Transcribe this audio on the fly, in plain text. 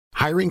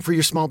Hiring for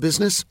your small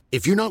business?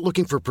 If you're not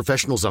looking for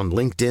professionals on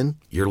LinkedIn,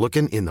 you're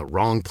looking in the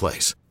wrong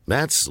place.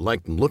 That's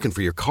like looking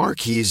for your car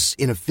keys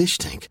in a fish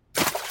tank.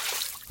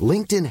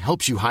 LinkedIn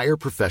helps you hire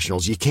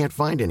professionals you can't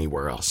find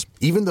anywhere else,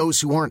 even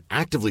those who aren't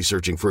actively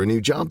searching for a new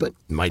job but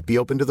might be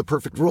open to the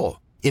perfect role.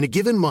 In a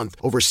given month,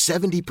 over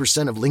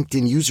 70% of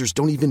LinkedIn users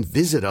don't even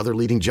visit other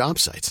leading job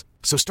sites.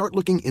 So start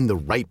looking in the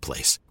right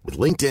place. With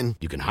LinkedIn,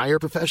 you can hire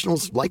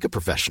professionals like a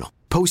professional.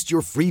 Post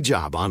your free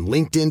job on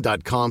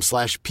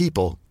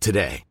linkedin.com/people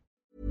today.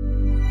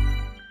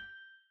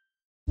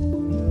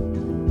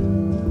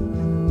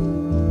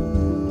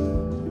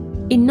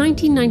 In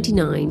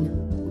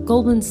 1999,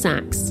 Goldman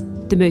Sachs,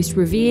 the most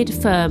revered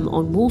firm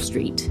on Wall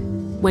Street,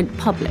 went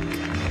public.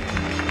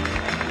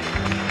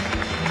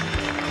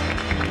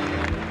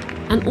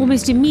 And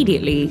almost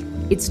immediately,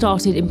 it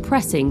started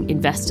impressing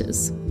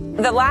investors.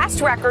 The last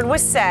record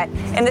was set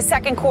in the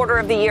second quarter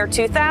of the year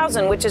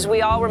 2000, which, as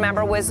we all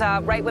remember, was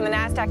right when the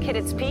Nasdaq hit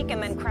its peak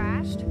and then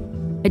crashed.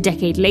 A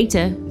decade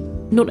later,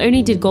 not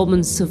only did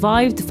Goldman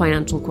survive the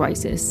financial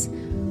crisis,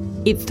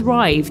 it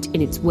thrived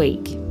in its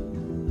wake.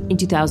 In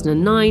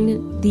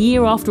 2009, the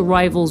year after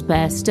rivals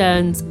Bear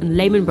Stearns and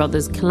Lehman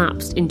Brothers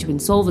collapsed into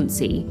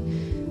insolvency,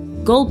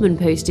 Goldman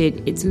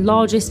posted its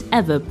largest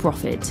ever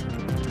profit.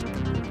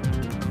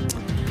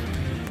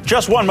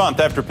 Just 1 month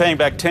after paying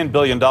back $10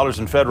 billion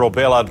in federal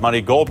bailout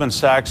money, Goldman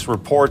Sachs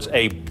reports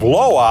a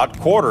blowout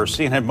quarter.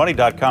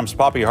 CNNMoney.com's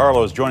Poppy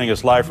Harlow is joining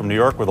us live from New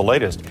York with the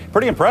latest.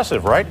 Pretty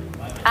impressive, right?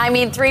 I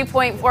mean,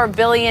 $3.4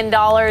 billion,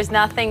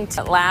 nothing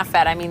to laugh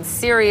at. I mean,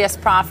 serious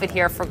profit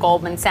here for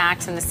Goldman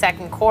Sachs in the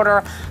second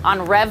quarter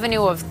on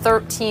revenue of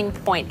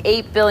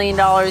 $13.8 billion.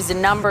 The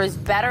numbers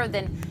better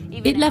than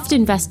even... It left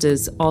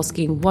investors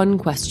asking one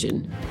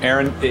question.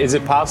 Aaron, is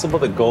it possible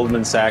that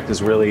Goldman Sachs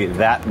is really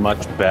that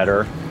much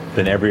better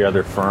than every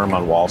other firm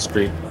on Wall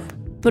Street?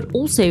 But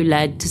also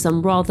led to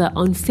some rather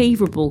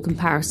unfavourable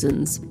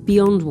comparisons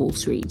beyond Wall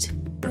Street.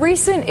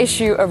 Recent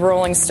issue of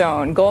Rolling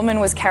Stone,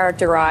 Goldman was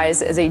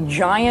characterized as a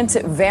giant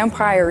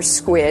vampire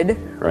squid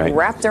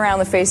wrapped around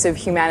the face of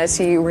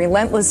humanity,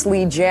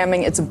 relentlessly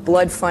jamming its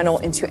blood funnel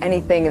into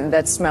anything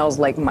that smells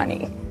like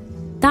money.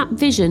 That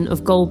vision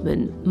of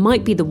Goldman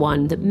might be the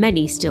one that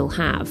many still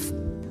have.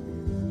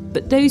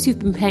 But those who've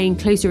been paying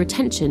closer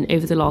attention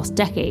over the last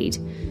decade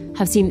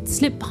have seen it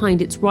slip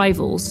behind its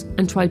rivals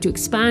and tried to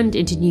expand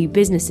into new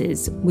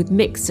businesses with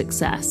mixed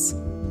success.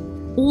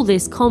 All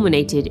this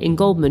culminated in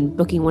Goldman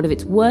booking one of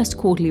its worst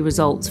quarterly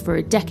results for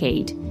a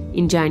decade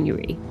in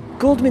January.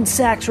 Goldman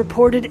Sachs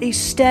reported a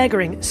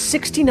staggering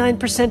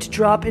 69%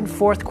 drop in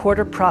fourth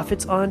quarter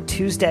profits on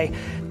Tuesday.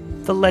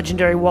 The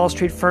legendary Wall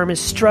Street firm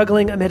is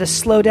struggling amid a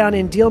slowdown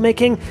in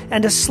deal-making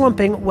and a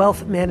slumping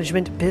wealth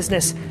management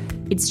business.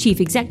 Its chief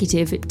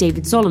executive,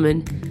 David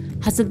Solomon,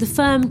 has said the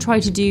firm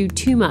tried to do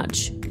too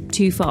much,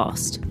 too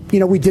fast.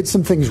 We did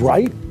some things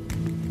right.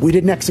 We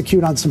didn't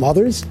execute on some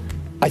others.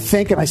 I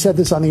think, and I said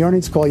this on the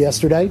earnings call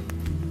yesterday,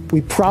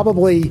 we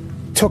probably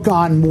took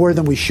on more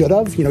than we should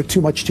have, too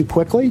much too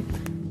quickly.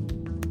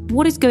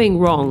 What is going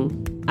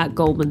wrong at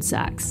Goldman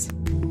Sachs?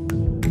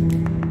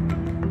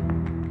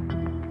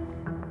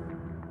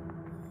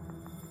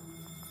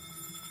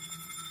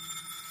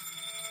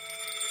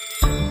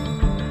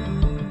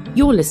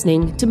 You're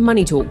listening to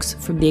Money Talks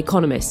from The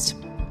Economist,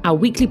 our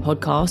weekly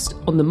podcast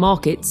on the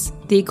markets,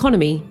 the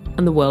economy,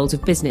 and the world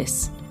of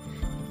business.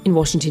 In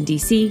Washington,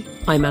 D.C.,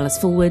 I'm Alice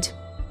Fulwood.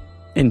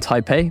 In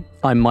Taipei,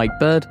 I'm Mike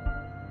Bird.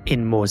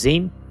 In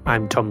Morzine,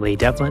 I'm Tom Lee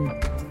Devlin.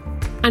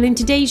 And in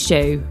today's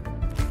show,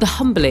 the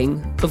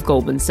humbling of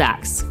Goldman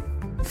Sachs.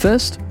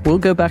 First, we'll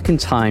go back in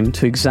time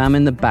to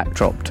examine the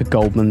backdrop to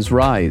Goldman's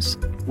rise.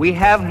 We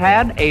have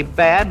had a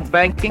bad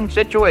banking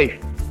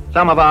situation.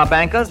 Some of our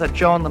bankers have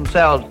shown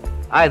themselves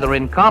either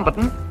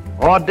incompetent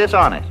or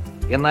dishonest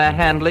in their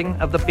handling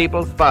of the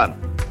people's funds.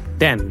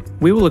 Then,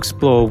 we will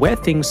explore where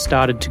things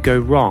started to go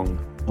wrong.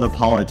 The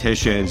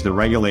politicians, the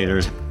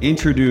regulators,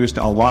 introduced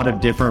a lot of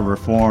different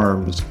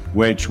reforms,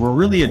 which were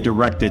really a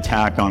direct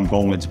attack on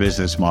Goldman's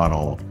business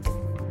model.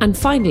 And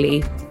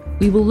finally,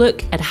 we will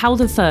look at how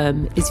the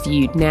firm is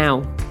viewed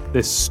now.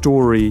 This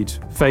storied,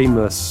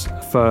 famous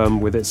firm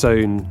with its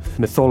own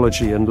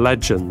mythology and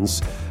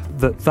legends,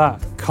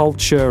 that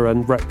culture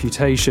and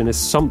reputation is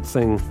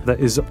something that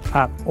is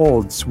at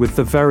odds with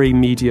the very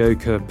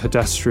mediocre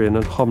pedestrian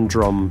and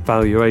humdrum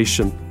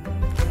valuation.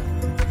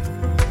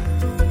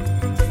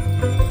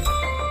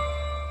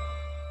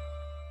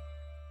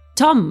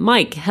 Tom,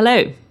 Mike,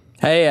 hello.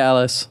 Hey,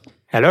 Alice.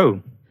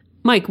 Hello.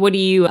 Mike, what are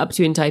you up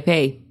to in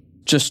Taipei?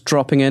 Just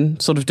dropping in,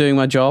 sort of doing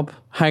my job,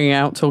 hanging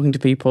out, talking to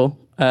people,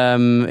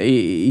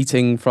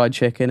 eating fried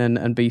chicken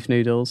and beef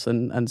noodles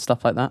and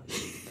stuff like that.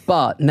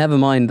 But never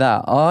mind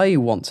that. I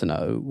want to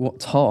know what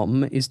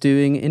Tom is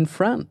doing in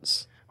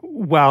France.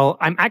 Well,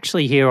 I'm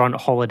actually here on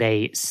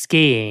holiday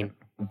skiing.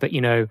 But,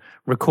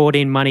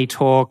 recording Money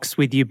Talks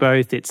with you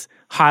both, it's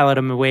highlight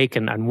of my week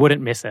and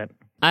wouldn't miss it.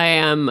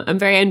 I'm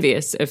very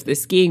envious of the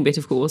skiing bit,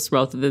 of course,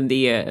 rather than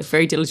the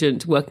very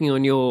diligent working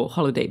on your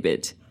holiday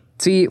bit.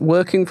 See,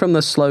 working from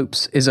the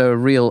slopes is a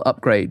real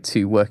upgrade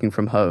to working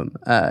from home,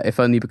 if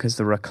only because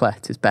the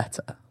raclette is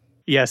better.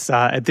 Yes,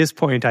 at this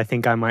point, I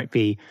think I might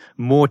be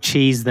more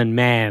cheese than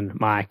man,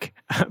 Mike.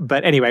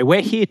 But anyway,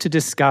 we're here to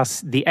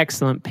discuss the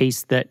excellent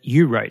piece that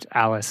you wrote,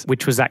 Alice,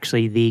 which was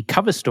actually the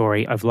cover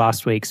story of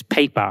last week's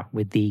paper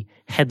with the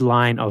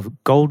headline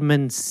of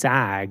Goldman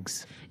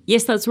Sags.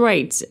 Yes, that's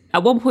right.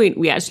 At one point,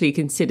 we actually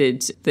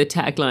considered the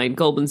tagline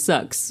Goldman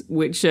Sucks,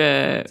 which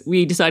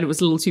we decided was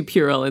a little too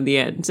puerile in the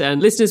end.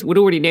 And listeners would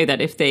already know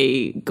that if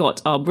they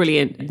got our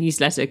brilliant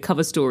newsletter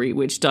cover story,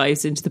 which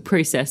dives into the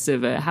process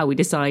of how we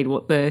decide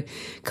what the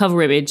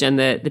cover image and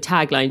the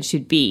tagline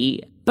should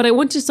be. But I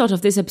want to start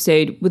off this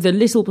episode with a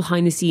little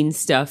behind the scenes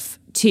stuff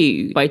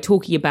too, by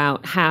talking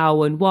about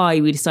how and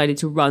why we decided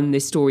to run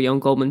this story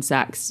on Goldman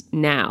Sachs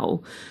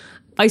now.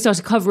 I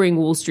started covering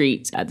Wall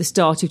Street at the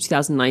start of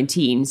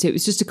 2019, so it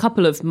was just a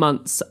couple of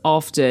months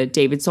after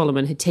David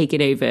Solomon had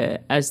taken over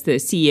as the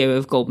CEO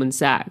of Goldman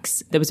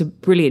Sachs. There was a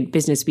brilliant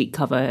Business Week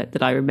cover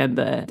that I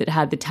remember that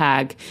had the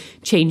tag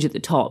change at the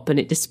top, and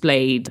it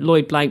displayed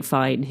Lloyd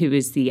Blankfein, who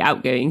is the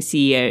outgoing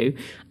CEO,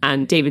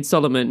 and David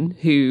Solomon,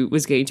 who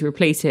was going to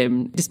replace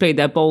him, displayed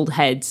their bald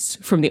heads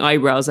from the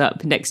eyebrows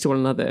up next to one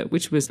another,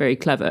 which was very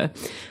clever.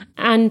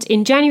 And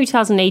in January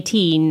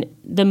 2018,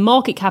 the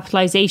market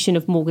capitalization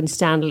of Morgan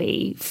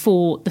Stanley,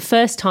 for the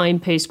first time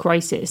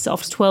post-crisis,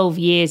 after 12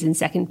 years in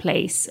second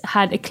place,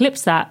 had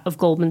eclipsed that of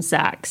Goldman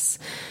Sachs.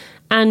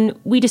 And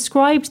we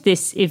described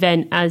this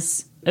event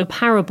as a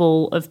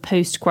parable of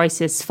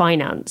post-crisis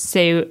finance.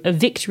 So a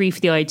victory for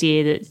the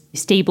idea that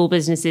stable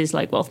businesses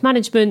like wealth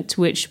management,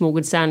 which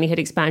Morgan Stanley had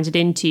expanded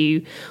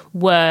into,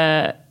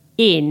 were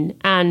in,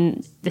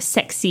 and the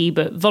sexy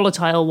but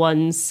volatile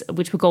ones,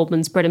 which were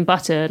Goldman's bread and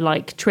butter,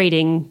 like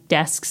trading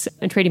desks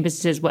and trading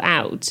businesses, were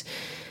out.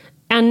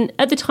 And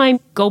at the time,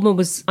 Goldman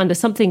was under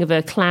something of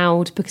a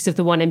cloud because of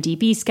the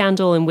 1MDB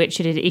scandal, in which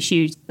it had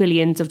issued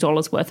billions of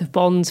dollars worth of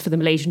bonds for the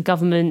Malaysian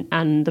government,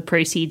 and the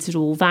proceeds had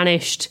all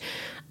vanished.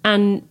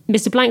 And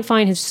Mr.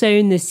 Blankfein has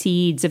sown the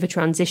seeds of a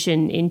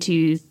transition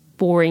into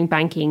boring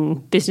banking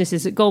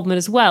businesses at Goldman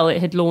as well.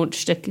 It had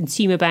launched a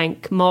consumer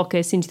bank,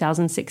 Marcus, in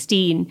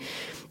 2016.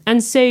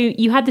 And so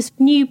you had this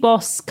new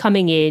boss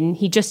coming in.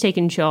 He'd just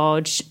taken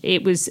charge.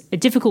 It was a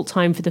difficult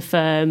time for the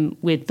firm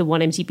with the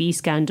 1MDB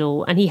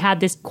scandal. And he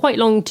had this quite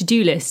long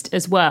to-do list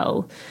as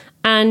well.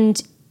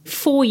 And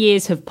 4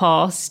 years have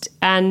passed,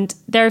 and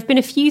there have been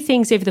a few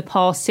things over the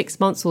past 6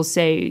 months or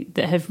so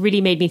that have really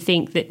made me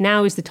think that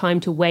now is the time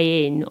to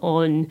weigh in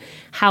on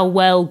how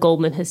well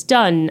Goldman has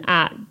done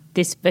at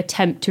this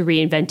attempt to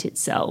reinvent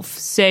itself.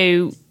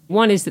 So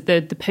one is that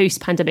the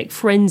post-pandemic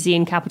frenzy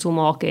in capital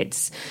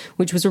markets,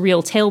 which was a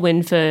real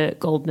tailwind for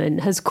Goldman,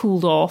 has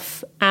cooled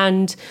off.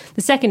 And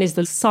the second is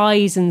the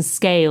size and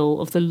scale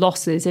of the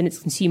losses in its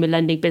consumer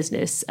lending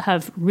business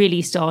have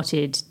really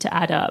started to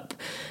add up.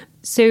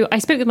 So I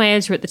spoke with my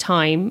editor at the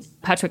time,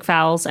 Patrick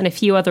Fowles, and a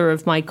few other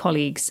of my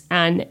colleagues,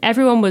 and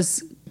everyone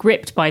was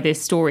gripped by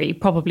this story,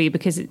 probably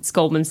because it's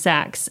Goldman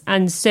Sachs.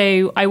 And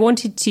so I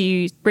wanted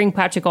to bring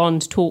Patrick on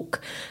to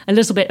talk a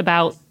little bit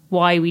about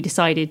why we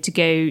decided to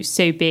go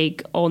so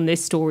big on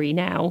this story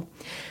now.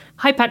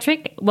 Hi,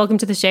 Patrick. Welcome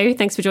to the show.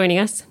 Thanks for joining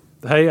us.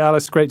 Hey,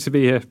 Alice. Great to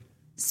be here.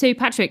 So,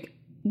 Patrick,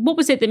 what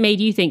was it that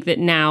made you think that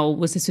now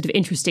was a sort of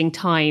interesting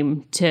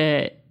time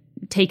to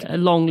take a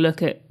long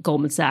look at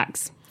Goldman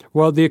Sachs?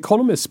 Well, The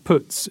Economist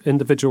puts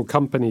individual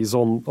companies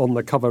on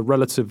the cover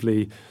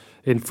relatively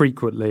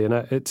infrequently, and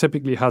it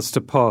typically has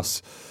to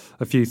pass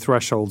a few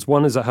thresholds.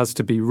 One is it has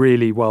to be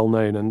really well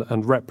known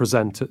and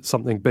represent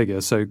something bigger.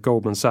 So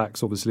Goldman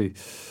Sachs obviously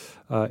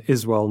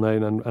is well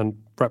known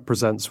and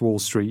represents Wall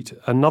Street.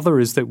 Another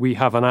is that we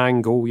have an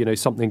angle,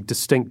 something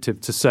distinctive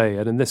to say.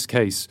 And in this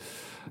case,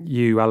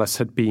 you, Alice,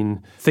 had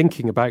been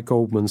thinking about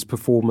Goldman's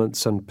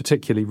performance, and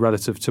particularly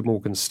relative to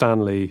Morgan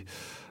Stanley,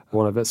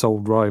 one of its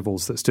old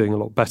rivals that's doing a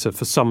lot better,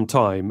 for some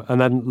time.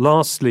 And then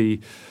lastly,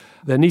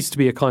 there needs to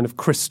be a kind of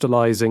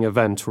crystallizing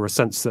event or a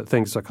sense that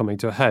things are coming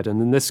to a head.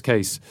 And in this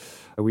case,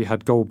 we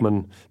had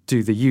Goldman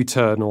do the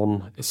U-turn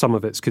on some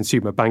of its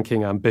consumer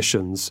banking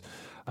ambitions.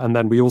 And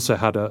then we also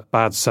had a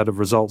bad set of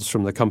results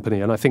from the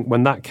company. And I think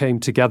when that came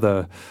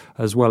together,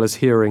 as well as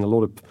hearing a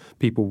lot of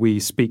people we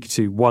speak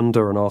to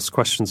wonder and ask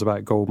questions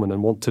about Goldman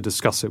and want to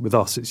discuss it with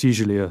us, it's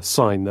usually a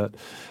sign that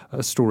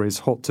a story is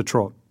hot to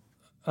trot.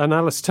 And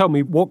Alice, tell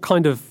me, what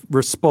kind of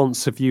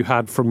response have you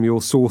had from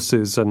your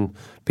sources and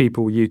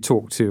people you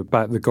talked to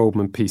about the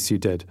Goldman piece you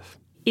did?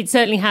 It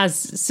certainly has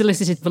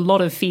solicited a lot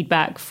of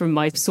feedback from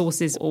my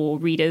sources or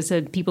readers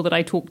and people that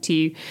I talk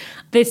to.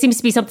 There seems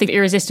to be something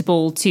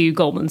irresistible to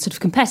Goldman's sort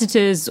of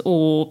competitors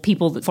or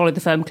people that follow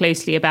the firm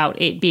closely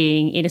about it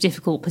being in a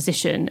difficult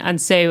position.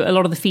 And so a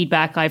lot of the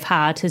feedback I've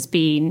had has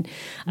been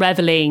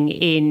reveling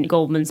in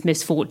Goldman's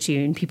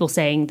misfortune, people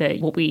saying that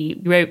what we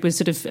wrote was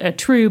sort of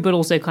true, but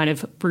also kind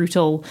of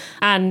brutal.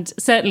 And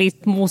certainly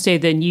more so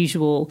than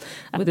usual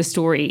with the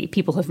story,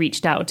 people have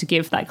reached out to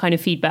give that kind of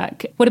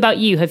feedback. What about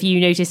you? Have you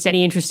noticed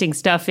any interesting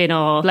stuff in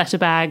our letter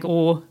bag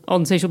or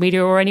on social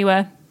media or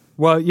anywhere?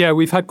 Well, yeah,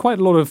 we've had quite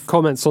a lot of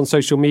comments on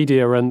social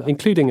media, and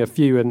including a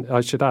few, and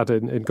I should add,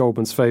 in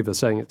Goldman's favour,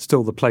 saying it's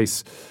still the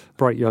place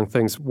bright young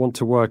things want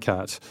to work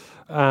at.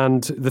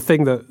 And the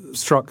thing that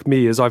struck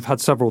me is I've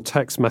had several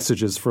text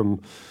messages from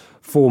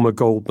former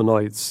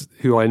Goldmanites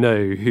who I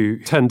know who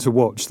tend to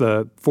watch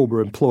their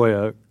former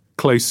employer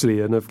closely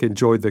and have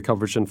enjoyed the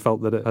coverage and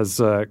felt that it has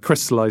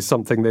crystallised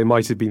something they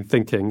might have been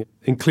thinking,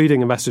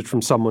 including a message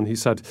from someone who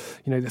said,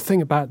 the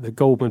thing about the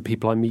Goldman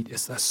people I meet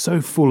is they're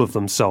so full of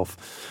themselves,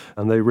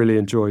 and they really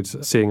enjoyed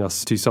seeing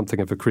us do something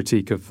of a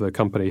critique of the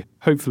company,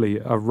 hopefully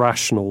a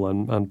rational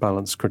and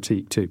balanced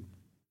critique too.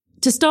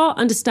 To start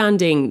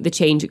understanding the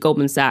change at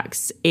Goldman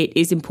Sachs, it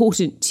is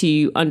important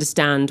to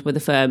understand where the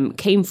firm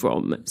came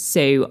from.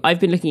 So I've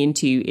been looking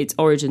into its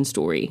origin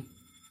story.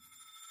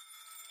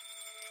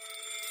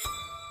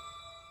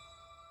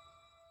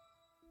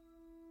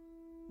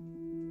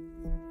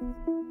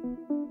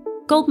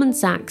 Goldman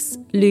Sachs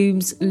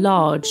looms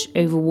large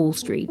over Wall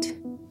Street.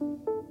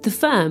 The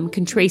firm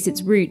can trace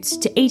its roots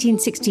to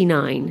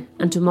 1869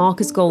 and to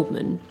Marcus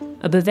Goldman,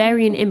 a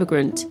Bavarian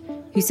immigrant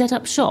who set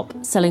up shop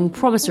selling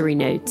promissory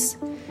notes,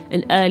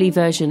 an early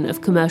version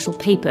of commercial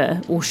paper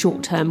or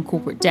short-term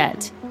corporate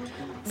debt,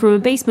 from a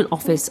basement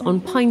office on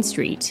Pine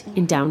Street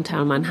in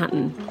downtown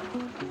Manhattan.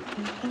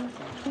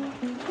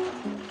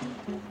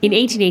 In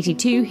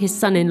 1882, his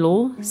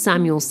son-in-law,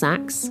 Samuel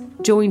Sachs,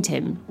 joined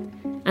him,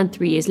 and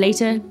 3 years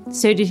later,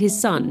 so did his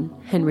son,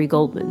 Henry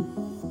Goldman.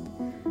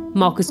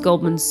 Marcus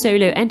Goldman's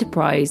solo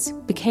enterprise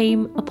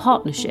became a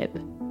partnership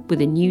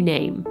with a new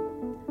name,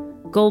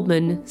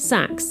 Goldman,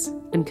 Sachs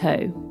 & Co.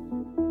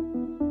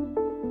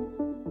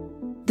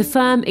 The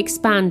firm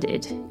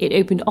expanded. It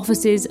opened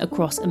offices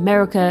across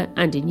America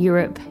and in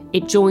Europe.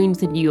 It joined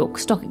the New York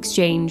Stock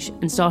Exchange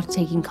and started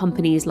taking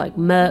companies like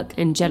Merck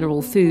and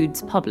General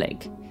Foods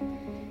public.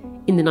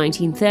 In the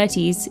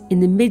 1930s, in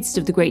the midst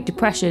of the Great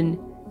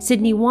Depression,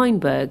 Sidney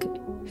Weinberg,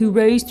 who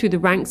rose through the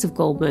ranks of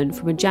Goldman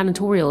from a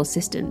janitorial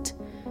assistant,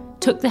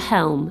 took the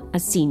helm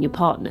as senior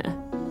partner.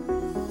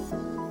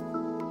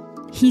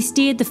 He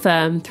steered the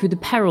firm through the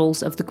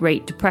perils of the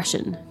Great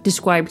Depression,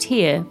 described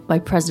here by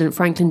President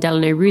Franklin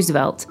Delano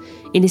Roosevelt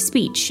in a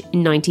speech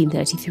in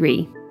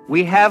 1933.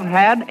 We have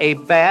had a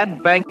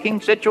bad banking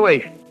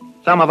situation.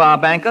 Some of our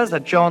bankers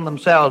had shown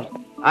themselves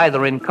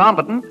either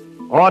incompetent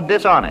or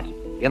dishonest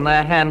in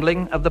their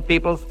handling of the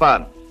people's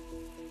funds.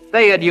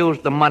 They had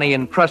used the money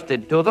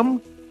entrusted to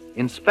them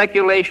in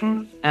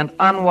speculations and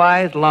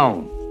unwise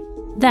loans.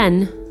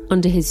 Then,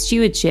 under his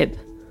stewardship,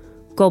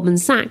 Goldman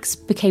Sachs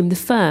became the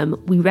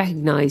firm we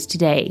recognise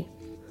today,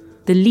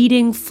 the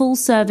leading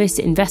full-service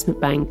investment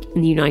bank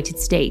in the United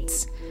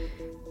States.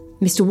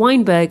 Mr.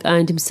 Weinberg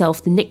earned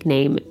himself the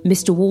nickname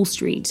Mr. Wall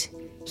Street.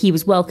 He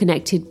was well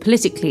connected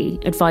politically,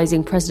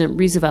 advising President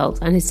Roosevelt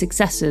and his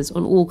successors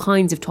on all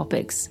kinds of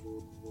topics.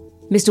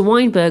 Mr.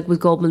 Weinberg was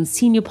Goldman's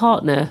senior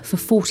partner for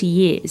 40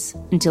 years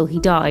until he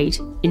died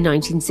in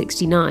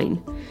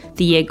 1969,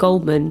 the year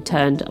Goldman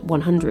turned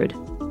 100.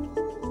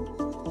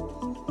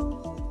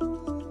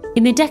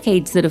 In the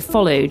decades that have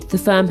followed, the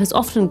firm has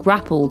often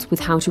grappled with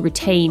how to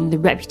retain the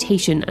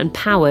reputation and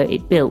power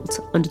it built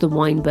under the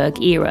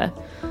Weinberg era,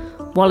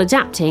 while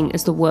adapting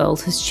as the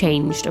world has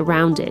changed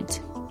around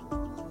it.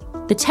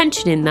 The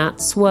tension in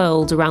that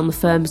swirled around the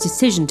firm's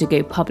decision to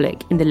go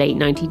public in the late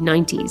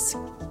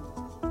 1990s.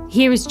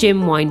 Here is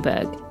Jim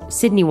Weinberg,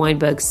 Sidney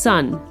Weinberg's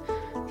son,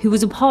 who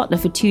was a partner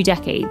for 2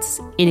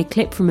 decades, in a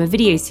clip from a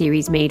video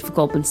series made for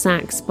Goldman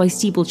Sachs by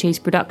Steeplechase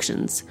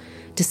Productions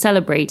to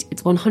celebrate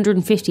its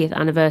 150th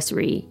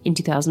anniversary in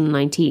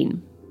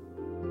 2019.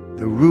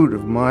 The root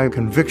of my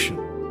conviction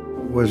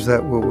was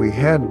that what we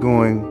had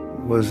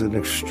going was an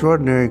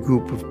extraordinary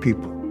group of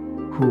people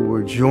who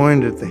were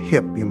joined at the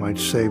hip, you might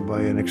say,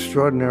 by an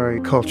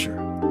extraordinary culture.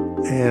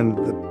 And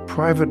the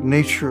private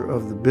nature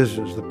of the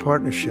business, the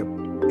partnership,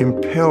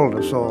 impelled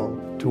us all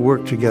to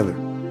work together.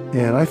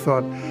 And I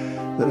thought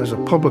that as a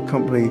public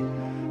company,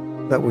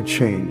 that would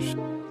change.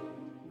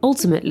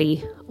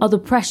 Ultimately, other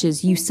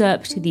pressures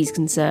usurped these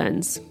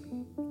concerns.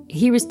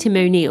 Here is Tim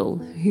O'Neill,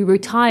 who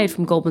retired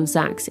from Goldman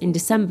Sachs in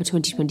December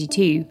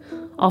 2022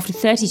 after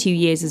 32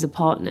 years as a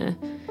partner,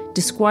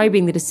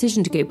 describing the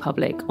decision to go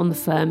public on the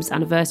firm's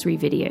anniversary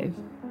video.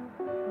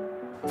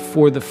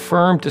 For the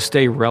firm to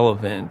stay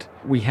relevant,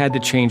 we had to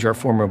change our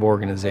form of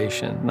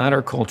organization, not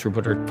our culture,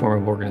 but our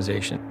form of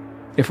organization.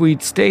 If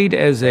we'd stayed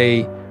as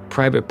a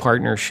private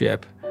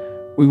partnership,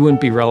 we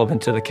wouldn't be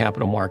relevant to the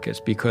capital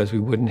markets because we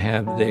wouldn't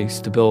have the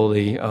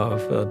stability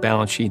of a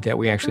balance sheet that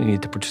we actually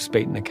need to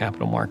participate in the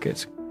capital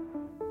markets.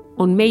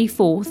 On May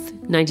 4th,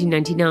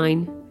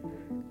 1999,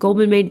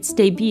 Goldman made its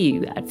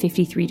debut at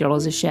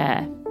 $53 a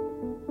share.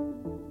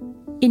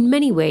 In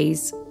many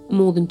ways,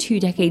 more than 2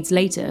 decades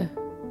later,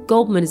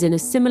 Goldman is in a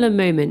similar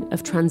moment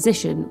of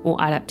transition or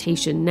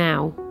adaptation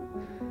now.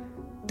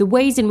 The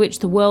ways in which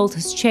the world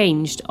has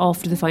changed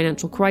after the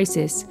financial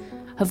crisis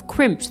have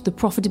crimped the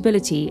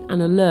profitability and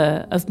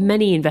allure of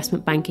many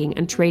investment banking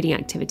and trading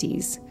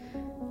activities,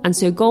 and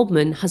so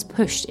Goldman has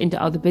pushed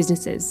into other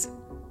businesses.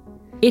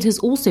 It has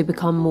also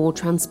become more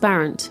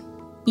transparent.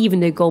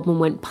 Even though Goldman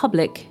went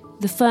public,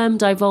 the firm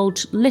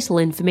divulged little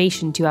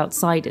information to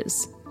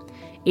outsiders.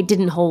 It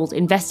didn't hold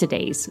investor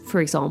days,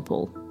 for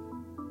example.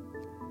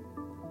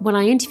 When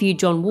I interviewed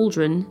John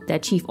Waldron, their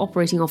chief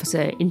operating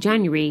officer, in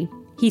January,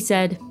 he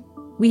said,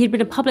 "We had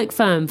been a public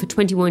firm for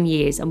 21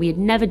 years and we had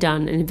never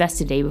done an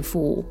investor day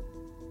before.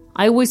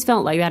 I always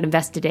felt like that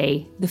investor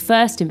day, the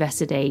first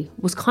investor day,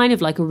 was kind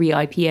of like a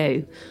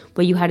re-IPO,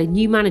 where you had a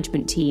new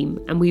management team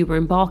and we were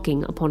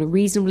embarking upon a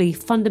reasonably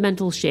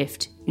fundamental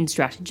shift in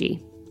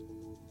strategy."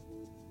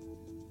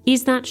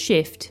 Is that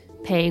shift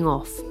paying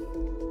off?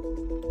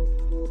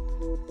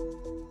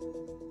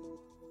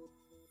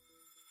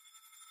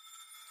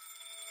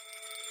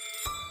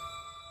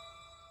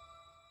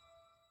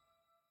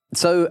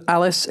 So,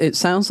 Alice, it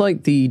sounds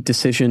like the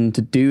decision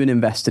to do an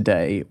investor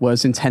day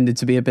was intended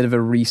to be a bit of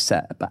a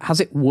reset, but has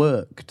it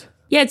worked?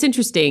 Yeah, it's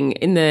interesting.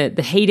 In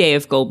the heyday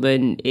of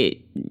Goldman, it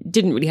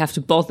didn't really have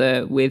to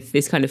bother with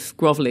this kind of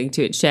grovelling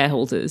to its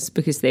shareholders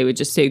because they were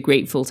just so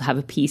grateful to have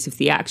a piece of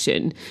the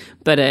action.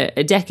 But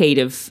a decade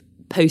of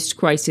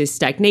post-crisis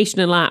stagnation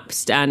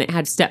elapsed and it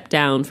had stepped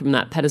down from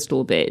that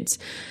pedestal a bit.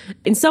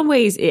 In some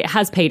ways, it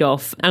has paid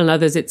off, and in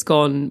others, it's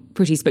gone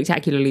pretty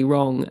spectacularly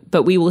wrong.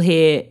 But we will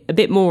hear a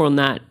bit more on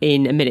that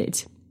in a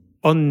minute.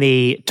 On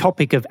the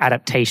topic of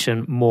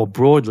adaptation more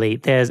broadly,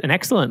 there's an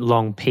excellent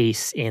long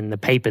piece in the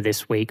paper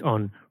this week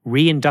on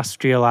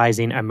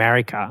reindustrializing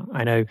America.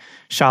 I know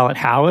Charlotte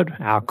Howard,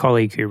 our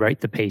colleague who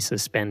wrote the piece,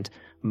 has spent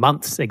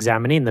months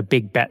examining the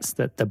big bets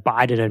that the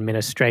Biden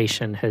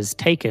administration has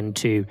taken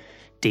to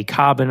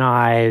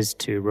decarbonize,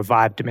 to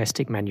revive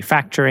domestic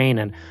manufacturing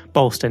and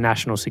bolster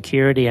national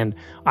security. And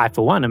I,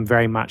 for one, am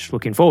very much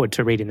looking forward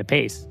to reading the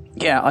piece.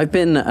 Yeah, I've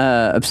been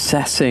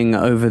obsessing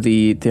over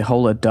the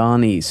whole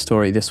Adani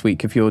story this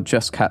week. If you're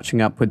just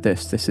catching up with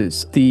this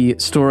is the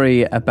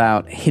story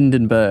about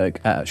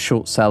Hindenburg,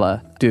 short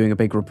seller, doing a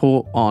big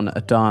report on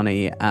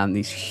Adani and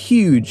these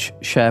huge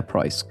share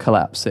price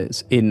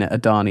collapses in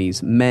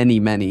Adani's many,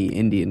 many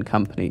Indian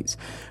companies.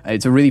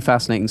 It's a really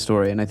fascinating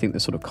story, and I think the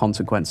sort of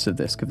consequences of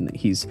this, given that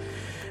he's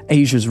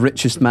Asia's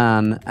richest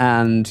man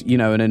and, you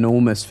know, an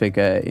enormous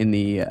figure in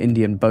the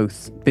Indian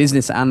both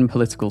business and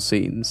political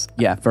scenes.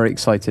 Yeah, very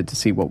excited to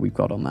see what we've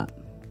got on that.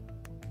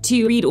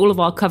 To read all of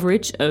our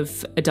coverage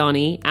of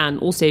Adani and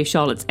also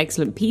Charlotte's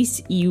excellent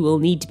piece, you will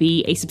need to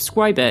be a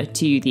subscriber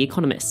to The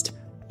Economist.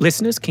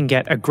 Listeners can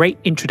get a great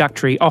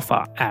introductory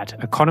offer at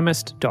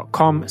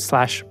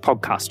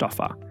economist.com/podcast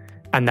offer.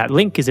 And that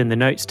link is in the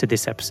notes to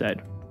this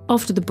episode.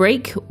 After the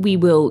break, we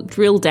will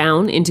drill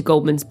down into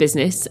Goldman's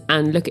business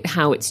and look at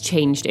how it's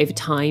changed over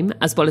time,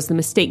 as well as the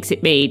mistakes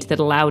it made that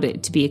allowed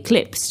it to be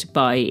eclipsed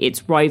by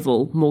its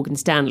rival, Morgan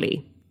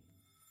Stanley.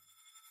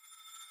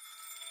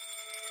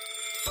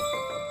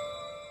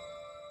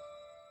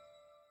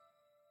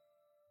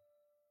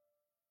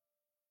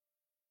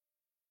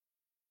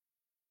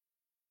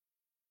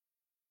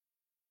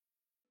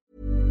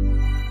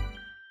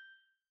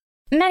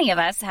 Many of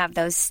us have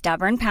those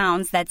stubborn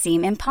pounds that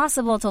seem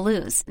impossible to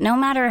lose, no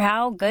matter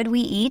how good we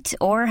eat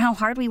or how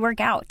hard we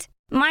work out.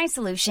 My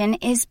solution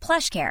is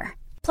PlushCare.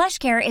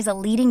 PlushCare is a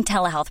leading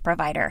telehealth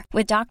provider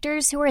with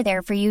doctors who are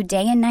there for you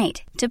day and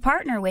night to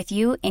partner with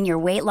you in your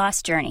weight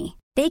loss journey.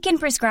 They can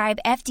prescribe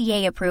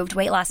FDA-approved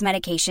weight loss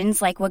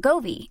medications like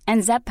Wegovy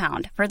and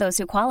Zepbound for those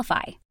who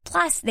qualify.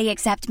 Plus, they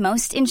accept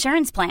most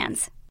insurance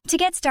plans. To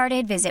get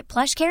started, visit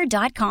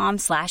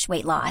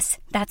plushcare.com/weightloss.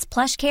 That's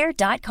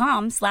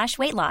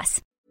plushcare.com/weightloss.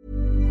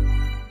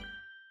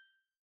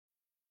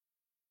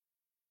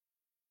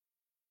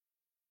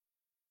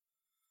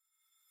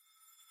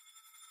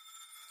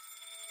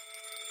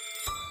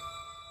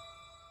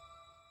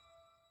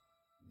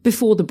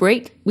 Before the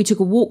break, we took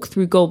a walk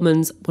through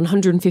Goldman's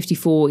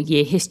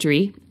 154-year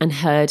history and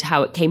heard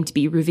how it came to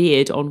be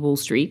revered on Wall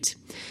Street.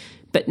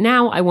 But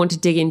now I want to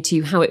dig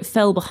into how it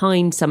fell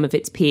behind some of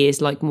its peers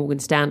like Morgan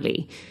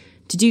Stanley.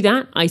 To do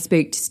that, I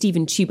spoke to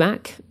Stephen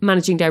Chubak,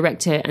 Managing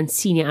Director and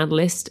Senior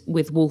Analyst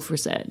with Wolfe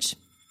Research.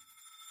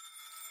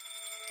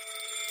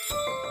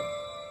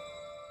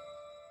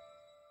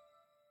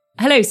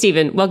 Hello,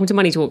 Stephen. Welcome to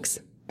Money Talks.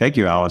 Thank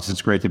you, Alice.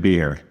 It's great to be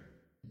here.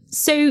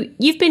 So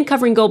you've been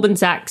covering Goldman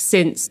Sachs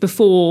since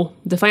before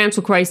the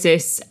financial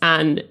crisis,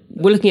 and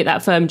we're looking at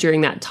that firm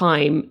during that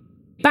time.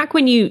 Back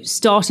when you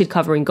started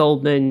covering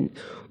Goldman,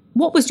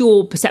 what was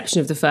your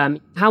perception of the firm?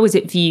 How was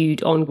it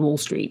viewed on Wall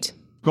Street?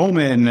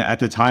 Goldman at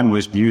the time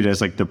was viewed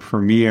as like the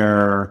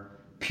premier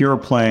pure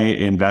play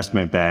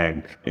investment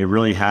bank. It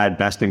really had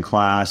best in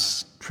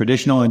class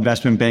traditional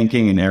investment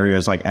banking in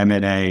areas like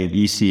M&A,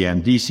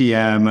 ECM,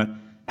 DCM,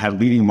 had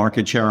leading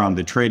market share on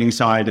the trading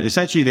side.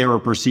 Essentially, they were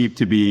perceived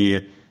to be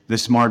the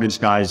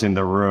smartest guys in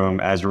the room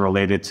as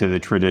related to the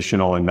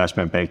traditional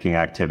investment banking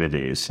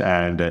activities.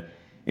 And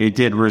it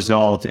did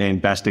result in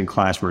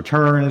best-in-class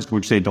returns,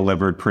 which they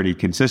delivered pretty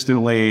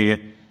consistently.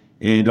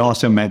 It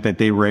also meant that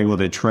they were able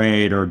to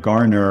trade or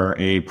garner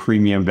a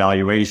premium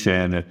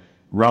valuation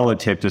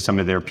relative to some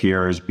of their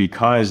peers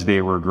because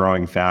they were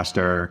growing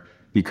faster,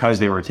 because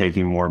they were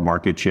taking more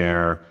market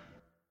share.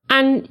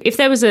 And if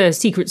there was a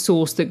secret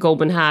sauce that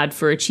Goldman had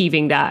for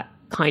achieving that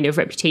kind of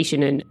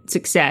reputation and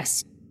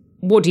success,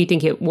 What do you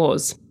think it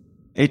was?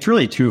 It's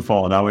really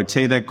twofold. I would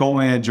say that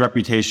Goldman's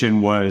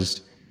reputation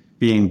was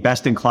being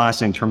best in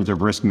class in terms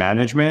of risk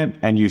management,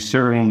 and you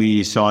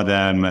certainly saw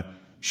them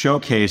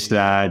showcase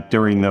that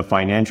during the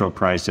financial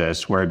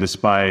crisis, where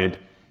despite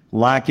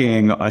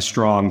lacking a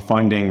strong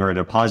funding or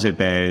deposit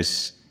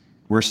base,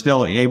 we're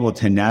still able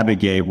to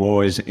navigate what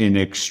was an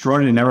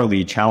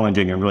extraordinarily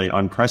challenging and really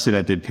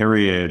unprecedented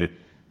period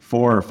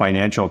for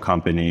financial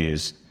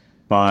companies.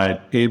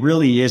 But it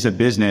really is a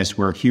business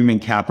where human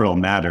capital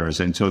matters.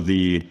 And so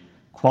the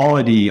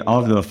quality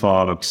of the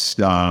folks,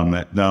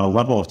 the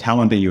level of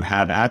talent that you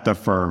have at the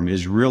firm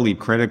is really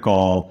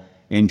critical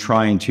in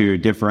trying to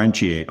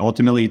differentiate.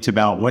 Ultimately, it's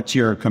about what's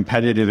your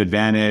competitive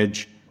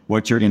advantage,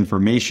 what's your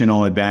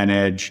informational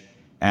advantage,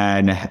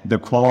 and the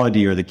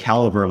quality or the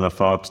caliber of the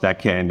folks that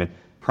can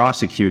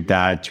prosecute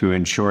that to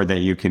ensure that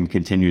you can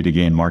continue to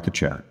gain market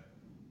share.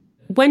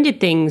 When did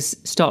things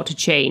start to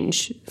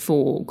change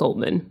for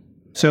Goldman?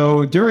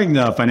 So during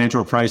the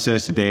financial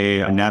crisis, they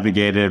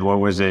navigated what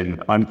was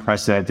an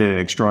unprecedented,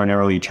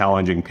 extraordinarily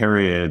challenging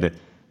period.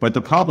 But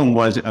the problem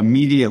was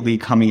immediately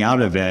coming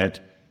out of it,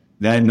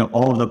 then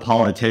all of the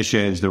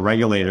politicians, the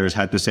regulators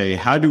had to say,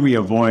 how do we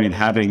avoid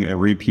having a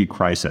repeat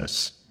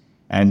crisis?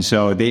 And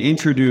so they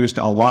introduced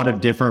a lot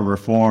of different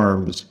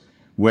reforms,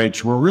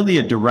 which were really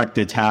a direct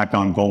attack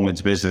on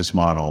Goldman's business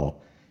model.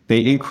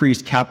 They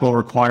increased capital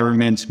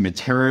requirements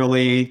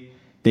materially.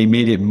 They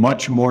made it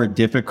much more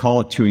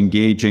difficult to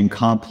engage in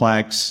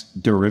complex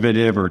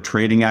derivative or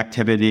trading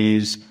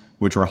activities,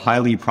 which were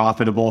highly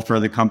profitable for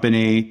the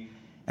company.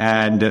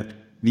 And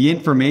the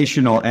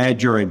informational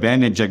edge or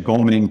advantage that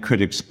Goldman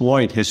could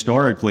exploit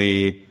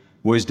historically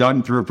was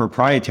done through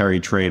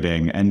proprietary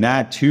trading. And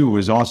that too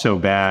was also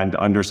banned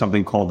under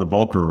something called the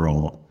Volcker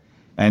Rule.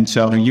 And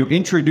so you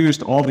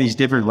introduced all these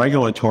different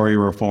regulatory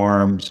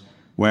reforms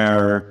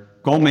where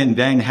Goldman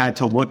then had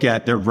to look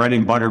at their bread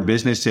and butter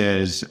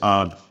businesses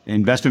of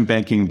investment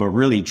banking, but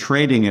really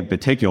trading in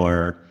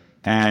particular.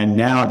 And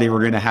now they were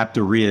going to have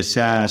to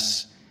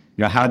reassess,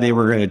 how they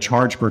were going to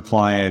charge for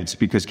clients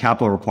because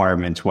capital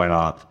requirements went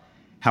up.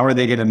 How are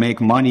they going to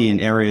make money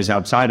in areas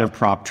outside of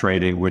prop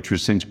trading, which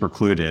was since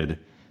precluded?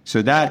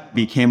 So that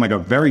became like a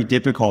very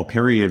difficult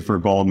period for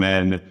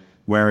Goldman,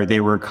 where they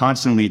were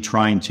constantly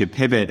trying to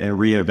pivot and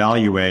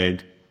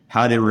reevaluate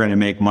how they were going to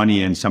make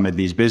money in some of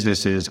these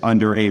businesses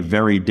under a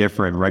very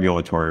different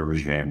regulatory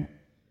regime.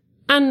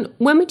 And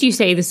when would you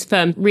say this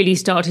firm really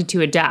started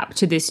to adapt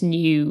to this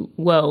new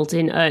world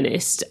in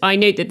earnest? I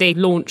note that they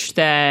launched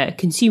their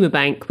consumer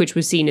bank, which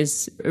was seen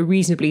as a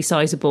reasonably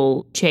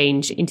sizable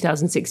change in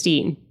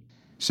 2016.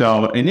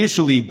 So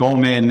initially,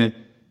 Goldman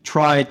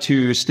tried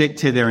to stick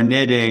to their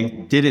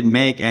knitting, didn't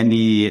make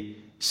any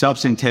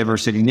substantive or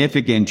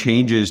significant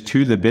changes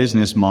to the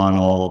business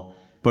model,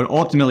 but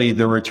ultimately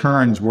the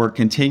returns were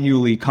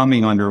continually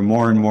coming under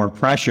more and more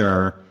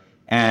pressure.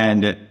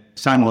 And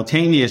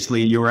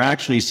simultaneously, you were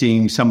actually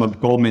seeing some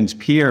of Goldman's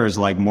peers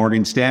like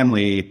Morgan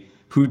Stanley,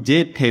 who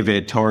did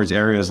pivot towards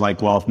areas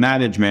like wealth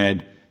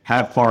management,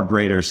 have far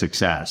greater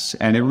success.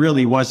 And it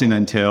really wasn't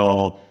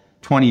until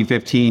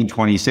 2015,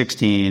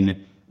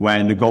 2016,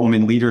 when the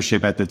Goldman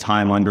leadership at the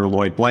time under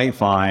Lloyd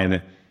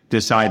Blankfein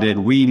decided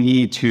we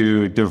need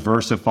to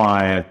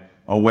diversify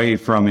away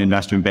from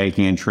investment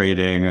banking and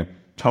trading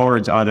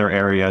towards other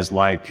areas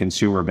like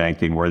consumer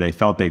banking, where they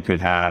felt they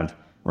could have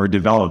or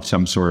develop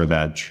some sort of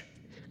edge.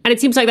 And it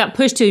seems like that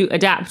push to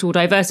adapt or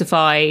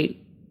diversify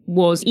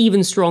was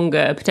even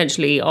stronger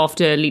potentially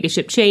after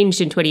leadership changed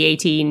in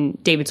 2018.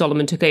 David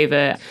Solomon took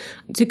over.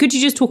 So could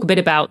you just talk a bit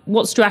about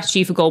what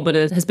strategy for Goldman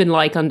has been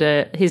like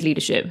under his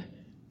leadership?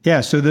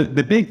 Yeah, so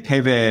the big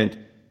pivot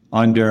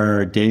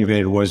under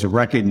David was a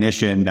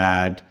recognition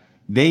that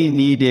they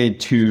needed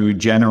to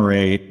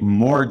generate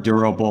more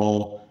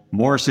durable,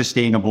 more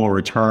sustainable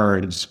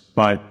returns.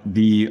 But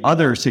the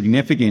other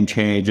significant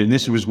change, and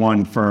this was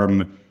one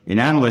from an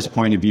analyst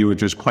point of view,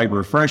 which was quite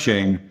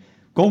refreshing,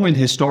 Goldman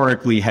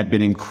historically had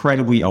been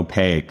incredibly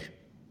opaque.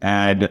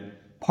 And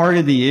part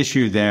of the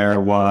issue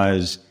there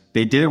was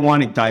they didn't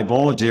want to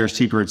divulge their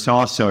secret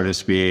sauce, so to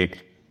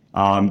speak.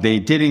 They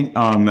didn't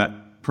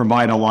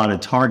provide a lot of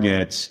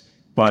targets,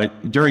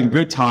 but during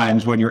good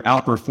times, when you're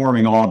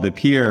outperforming all of the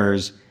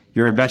peers,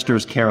 your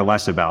investors care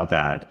less about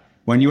that.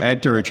 When you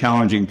enter a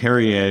challenging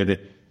period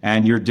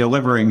and you're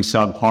delivering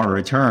subpar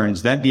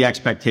returns, then the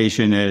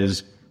expectation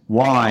is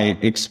why?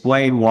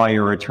 Explain why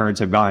your returns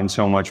have gotten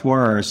so much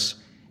worse.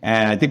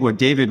 And I think what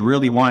David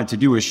really wanted to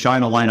do is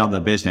shine a light on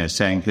the business,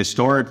 saying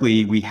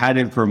historically we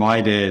hadn't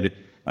provided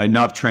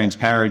enough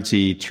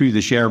transparency to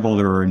the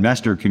shareholder or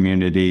investor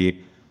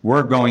community.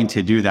 We're going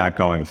to do that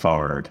going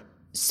forward.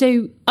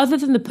 So other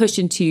than the push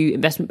into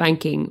investment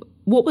banking,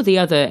 what were the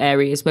other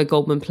areas where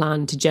Goldman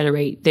planned to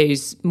generate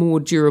those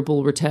more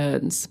durable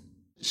returns?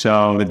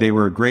 So they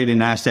were great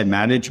in asset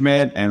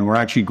management, and we're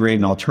actually great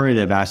in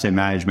alternative asset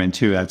management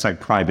too. That's like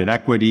private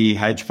equity,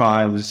 hedge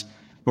funds,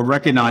 but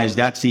recognize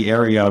that's the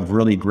area of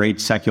really great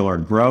secular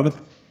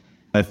growth.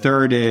 A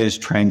third is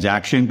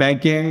transaction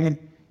banking,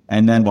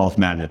 and then wealth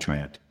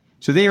management.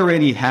 So they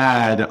already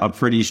had a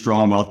pretty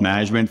strong wealth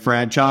management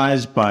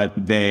franchise, but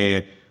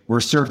they were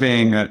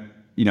serving,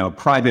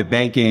 private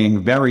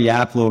banking, very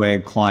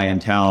affluent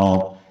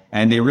clientele,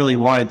 and they really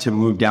wanted to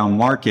move down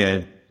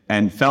market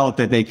and felt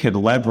that they could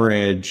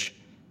leverage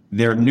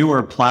their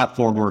newer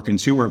platform or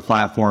consumer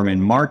platform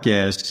in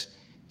Marcus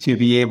to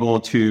be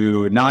able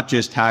to not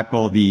just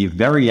tackle the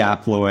very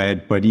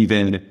affluent, but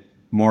even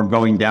more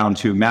going down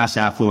to mass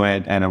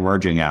affluent and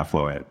emerging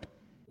affluent.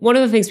 One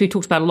of the things we've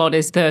talked about a lot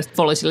is the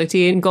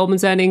volatility in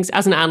Goldman's earnings.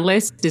 As an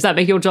analyst, does that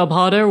make your job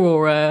harder,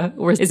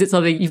 or is it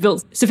something you've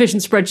built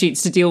sufficient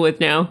spreadsheets to deal with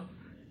now?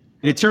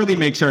 It certainly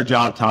makes our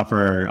job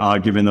tougher,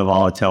 given the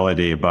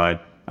volatility,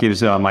 but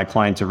gives my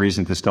clients a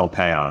reason to still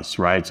pay us,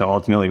 right? So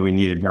ultimately, we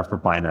need to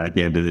justify that at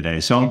the end of the day.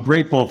 So I'm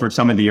grateful for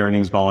some of the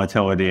earnings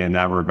volatility in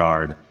that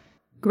regard.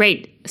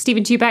 Great.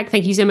 Stephen Tuback,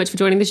 thank you so much for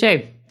joining the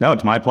show. No,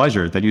 it's my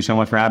pleasure. Thank you so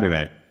much for having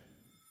me.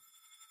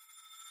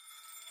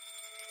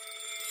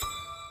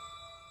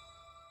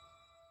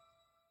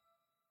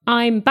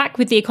 I'm back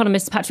with the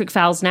economist Patrick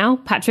Fowles now.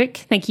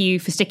 Patrick, thank you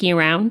for sticking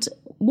around.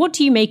 What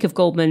do you make of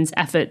Goldman's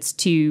efforts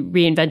to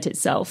reinvent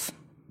itself?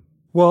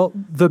 Well,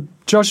 the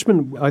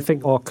judgment I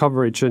think our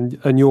coverage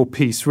and your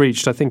piece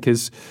reached, I think,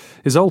 is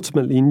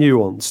ultimately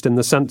nuanced in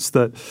the sense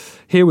that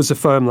here was a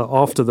firm that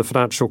after the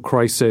financial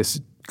crisis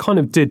kind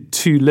of did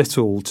too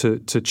little to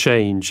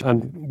change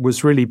and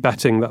was really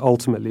betting that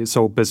ultimately its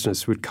old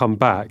business would come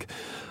back.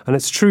 And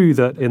it's true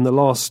that in the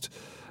last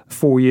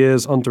 4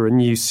 years under a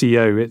new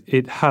CEO,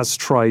 it has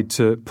tried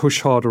to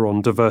push harder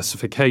on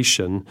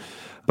diversification,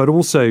 but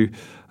also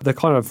the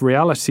kind of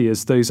reality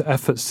is those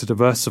efforts to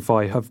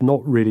diversify have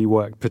not really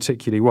worked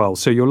particularly well.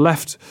 So you're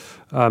left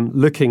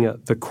looking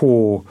at the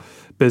core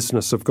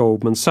business of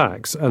Goldman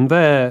Sachs, and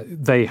there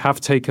they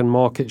have taken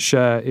market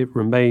share. It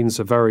remains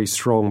a very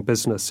strong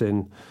business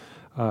in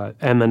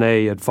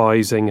M&A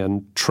advising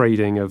and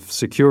trading of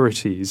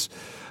securities.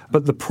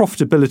 But the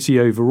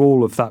profitability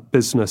overall of that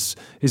business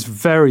is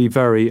very,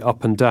 very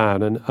up and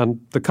down.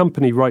 And the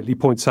company rightly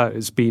points out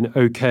it's been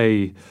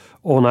okay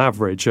on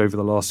average over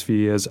the last few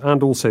years,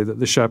 and also that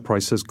the share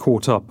price has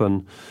caught up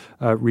and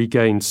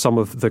regained some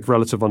of the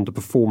relative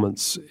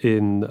underperformance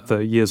in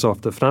the years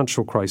after the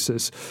financial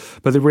crisis.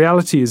 But the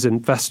reality is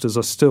investors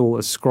are still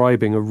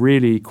ascribing a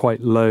really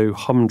quite low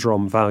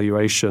humdrum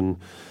valuation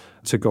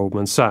to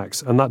Goldman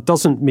Sachs. And that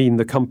doesn't mean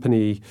the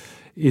company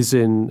is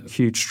in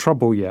huge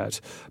trouble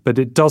yet, but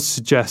it does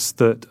suggest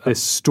that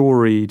this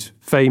storied,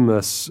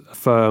 famous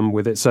firm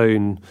with its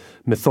own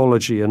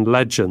mythology and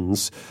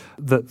legends,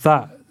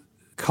 that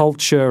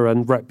culture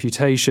and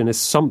reputation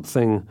is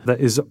something that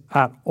is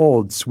at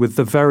odds with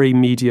the very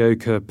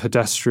mediocre,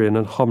 pedestrian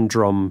and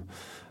humdrum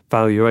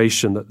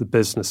valuation that the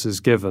business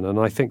is given. And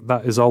I think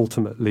that is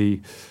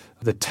ultimately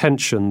the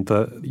tension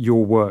that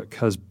your work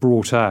has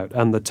brought out,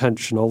 and the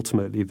tension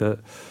ultimately that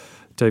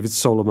David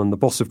Solomon, the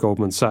boss of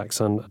Goldman Sachs,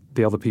 and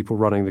the other people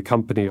running the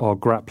company are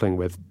grappling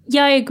with.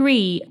 Yeah, I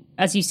agree.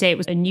 As you say, it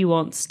was a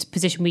nuanced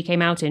position we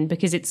came out in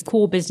because its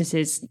core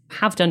businesses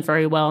have done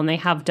very well and they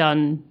have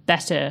done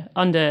better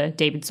under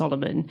David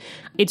Solomon.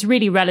 It's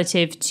really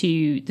relative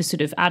to the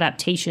sort of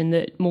adaptation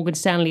that Morgan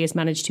Stanley has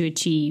managed to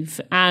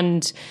achieve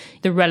and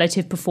the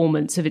relative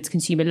performance of its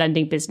consumer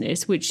lending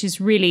business, which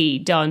has really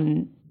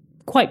done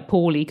quite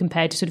poorly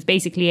compared to sort of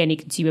basically any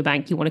consumer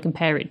bank you want to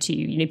compare it to.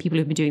 You know, people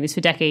who've been doing this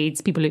for decades,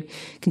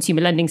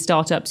 consumer lending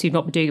startups who've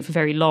not been doing it for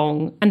very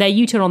long. And their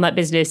U-turn on that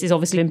business is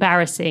obviously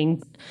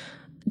embarrassing.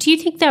 Do you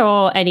think there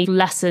are any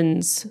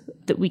lessons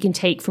that we can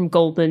take from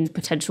Goldman's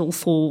potential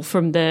fall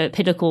from the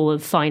pinnacle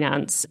of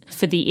finance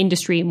for the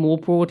industry more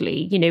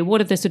broadly? You know,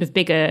 what are the sort of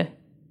bigger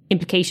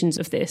implications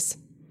of this?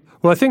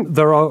 Well, I think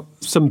there are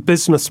some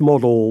business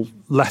model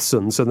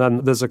lessons, and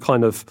then there's a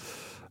kind of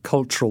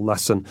cultural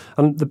lesson.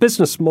 And the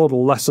business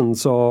model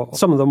lessons are,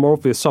 some of them are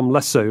obvious, some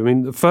less so. I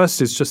mean, the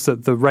first is just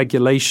that the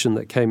regulation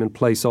that came in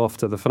place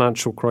after the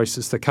financial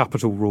crisis, the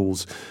capital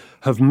rules,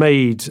 have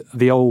made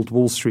the old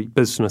Wall Street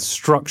business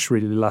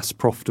structurally less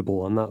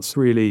profitable. And that's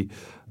really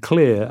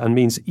clear and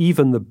means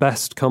even the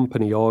best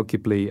company,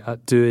 arguably,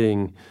 at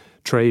doing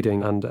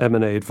trading and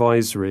M&A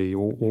advisory,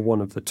 or one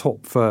of the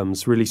top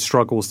firms, really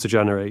struggles to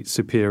generate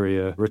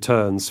superior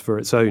returns for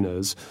its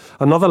owners.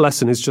 Another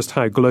lesson is just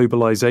how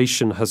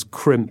globalization has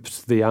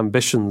crimped the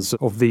ambitions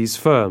of these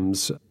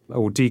firms,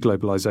 or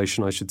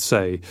deglobalization, I should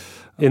say,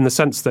 in the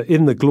sense that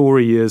in the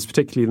glory years,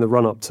 particularly in the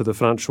run-up to the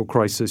financial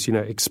crisis,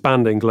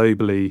 expanding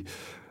globally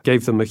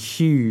gave them a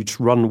huge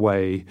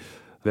runway.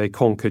 They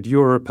conquered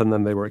Europe and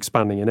then they were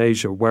expanding in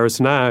Asia,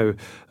 whereas now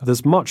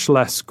there's much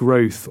less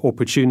growth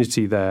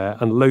opportunity there,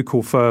 and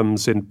local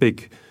firms in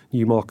big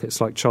new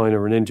markets like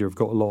China and India have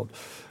got a lot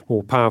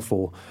more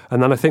powerful.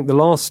 And then I think the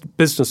last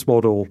business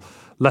model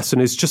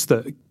lesson is just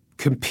that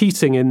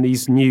competing in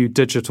these new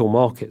digital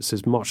markets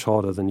is much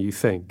harder than you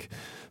think.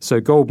 So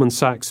Goldman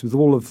Sachs, with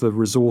all of the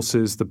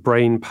resources, the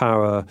brain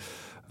power,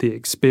 the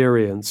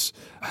experience,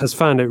 has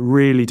found it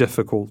really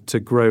difficult to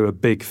grow a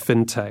big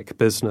fintech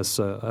business,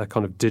 a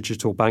kind of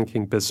digital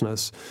banking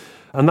business.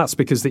 And that's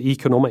because the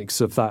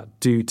economics of that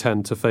do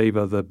tend to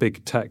favour the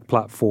big tech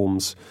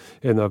platforms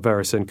in their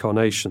various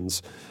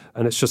incarnations.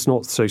 And it's just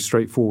not so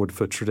straightforward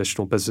for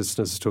traditional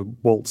businesses to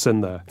waltz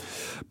in there.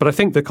 But I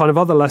think the kind of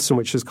other lesson,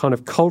 which is kind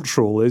of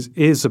cultural,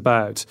 is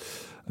about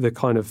the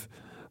kind of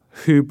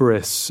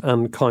hubris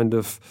and kind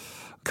of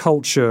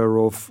culture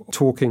of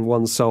talking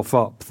oneself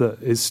up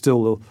that is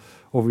still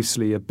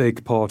obviously a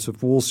big part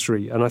of Wall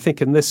Street. And I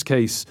think in this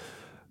case,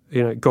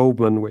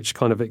 Goldman, which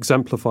kind of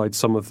exemplified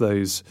some of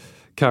those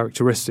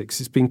characteristics,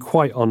 it's been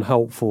quite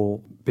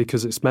unhelpful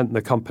because it's meant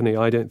the company,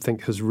 I don't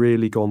think, has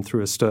really gone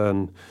through a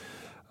stern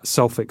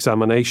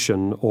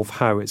self-examination of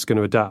how it's going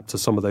to adapt to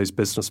some of those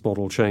business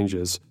model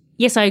changes.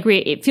 Yes, I agree.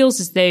 It feels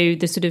as though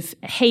the sort of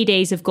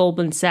heydays of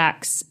Goldman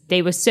Sachs,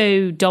 they were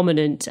so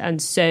dominant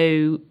and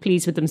so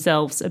pleased with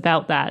themselves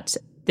about that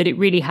it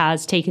really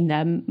has taken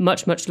them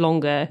much, much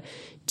longer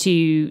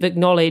to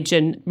acknowledge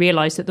and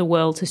realize that the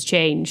world has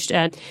changed.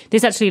 And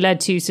this actually led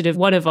to sort of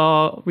one of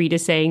our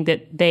readers saying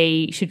that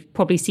they should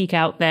probably seek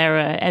out their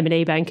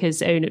M&A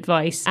banker's own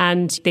advice.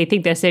 And they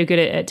think they're so good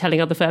at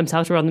telling other firms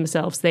how to run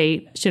themselves,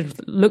 they should have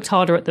looked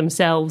harder at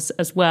themselves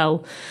as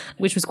well,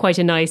 which was quite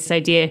a nice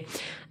idea.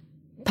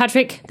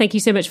 Patrick, thank you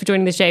so much for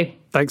joining the show.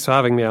 Thanks for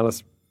having me,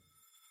 Alice.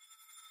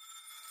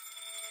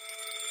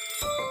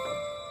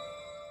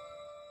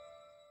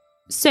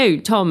 So,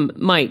 Tom,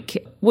 Mike,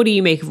 what do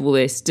you make of all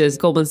this? Does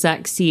Goldman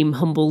Sachs seem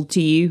humble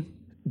to you?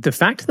 The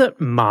fact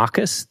that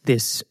Marcus,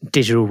 this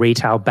digital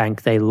retail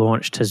bank they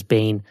launched, has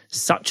been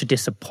such a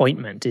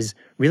disappointment is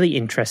really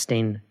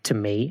interesting to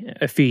me.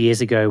 A few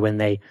years ago when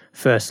they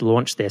first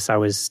launched this, I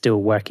was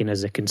still working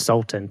as a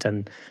consultant,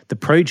 and the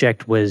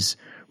project was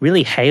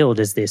really hailed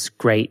as this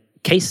great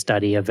case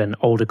study of an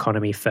old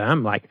economy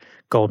firm like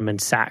Goldman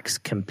Sachs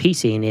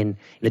competing in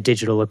the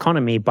digital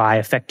economy by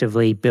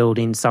effectively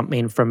building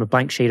something from a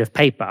blank sheet of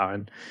paper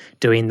and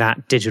doing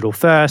that digital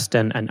first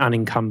and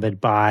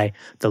unencumbered by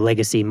the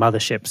legacy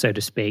mothership, so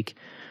to speak.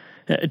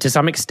 To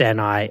some extent,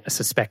 I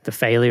suspect the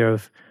failure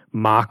of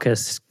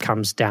Marcus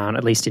comes down,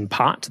 at least in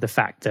part, to the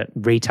fact that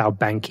retail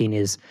banking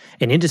is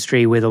an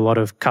industry with a lot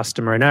of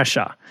customer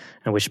inertia,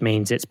 and which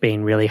means it's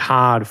been really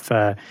hard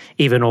for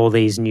even all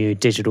these new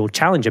digital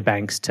challenger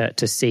banks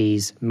to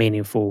seize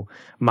meaningful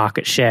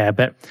market share.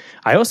 But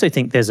I also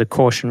think there's a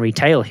cautionary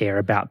tale here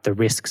about the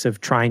risks of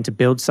trying to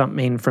build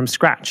something from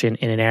scratch in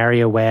an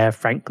area where,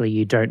 frankly,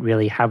 you don't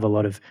really have a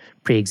lot of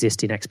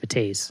pre-existing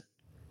expertise.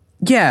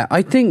 Yeah,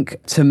 I think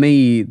to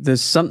me,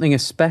 there's something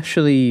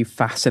especially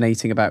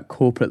fascinating about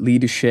corporate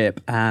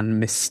leadership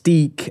and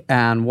mystique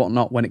and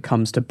whatnot when it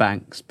comes to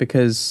banks,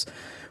 because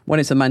when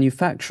it's a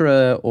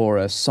manufacturer or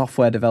a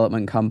software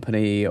development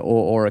company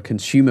or a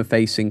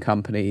consumer-facing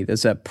company,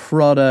 there's a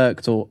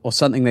product or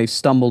something they've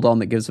stumbled on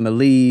that gives them a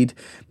lead,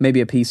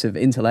 maybe a piece of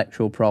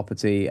intellectual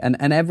property, and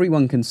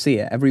everyone can see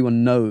it.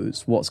 Everyone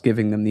knows what's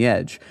giving them the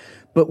edge.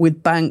 But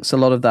with banks, a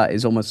lot of that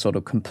is almost sort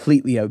of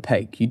completely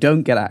opaque. You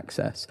don't get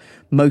access.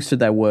 Most of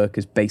their work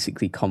is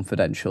basically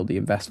confidential, the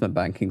investment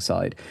banking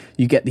side.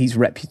 You get these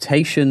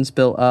reputations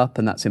built up,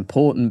 and that's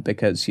important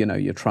because,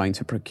 you're trying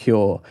to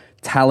procure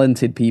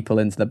talented people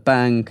into the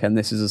bank, and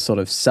this is a sort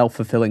of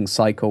self-fulfilling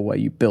cycle where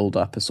you build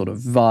up a sort of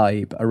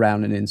vibe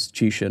around an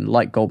institution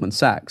like Goldman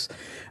Sachs.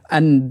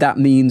 And that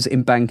means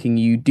in banking,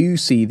 you do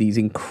see these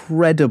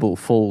incredible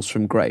falls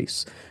from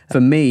grace.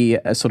 For me,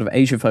 a sort of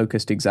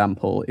Asia-focused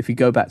example, if you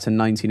go back to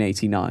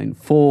 1989,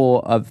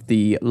 4 of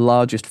the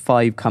largest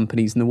 5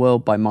 companies in the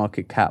world by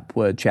market cap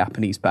were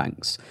Japanese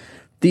banks.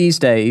 These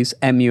days,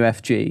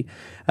 MUFG,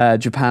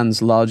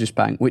 Japan's largest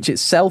bank, which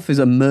itself is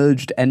a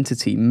merged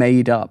entity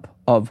made up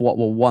of what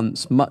were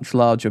once much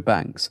larger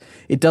banks,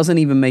 it doesn't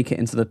even make it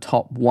into the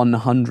top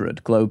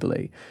 100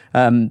 globally.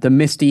 The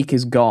mystique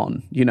is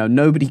gone.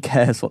 Nobody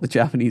cares what the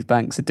Japanese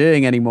banks are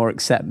doing anymore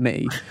except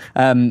me.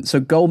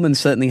 So Goldman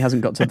certainly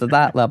hasn't got to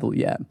that level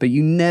yet. But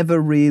you never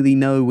really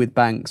know with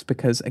banks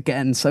because,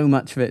 again, so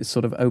much of it is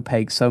sort of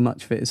opaque, so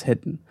much of it is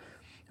hidden.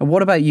 And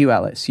what about you,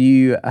 Alice?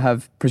 You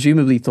have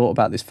presumably thought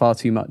about this far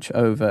too much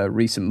over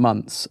recent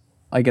months.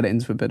 I get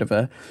into a bit of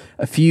a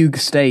fugue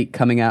state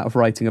coming out of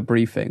writing a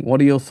briefing.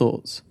 What are your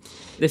thoughts?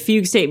 The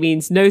fugue state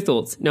means no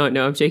thoughts. No,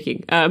 I'm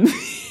joking.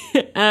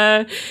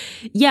 I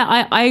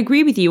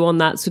agree with you on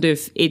that sort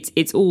of,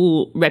 it's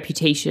all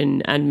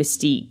reputation and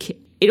mystique.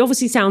 It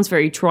obviously sounds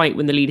very trite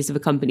when the leaders of a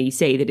company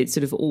say that it's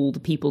sort of all the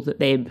people that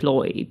they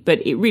employ,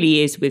 but it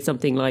really is with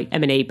something like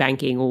M&A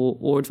banking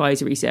or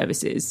advisory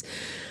services.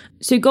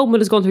 So Goldman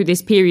has gone through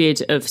this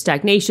period of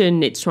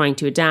stagnation. It's trying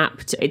to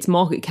adapt. Its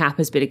market cap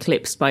has been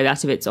eclipsed by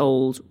that of its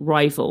old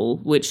rival,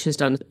 which has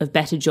done a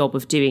better job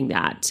of doing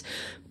that.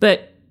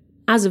 But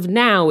as of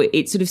now,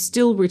 it sort of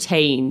still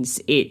retains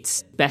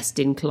its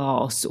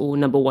best-in-class or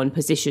number one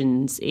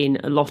positions in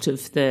a lot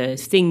of the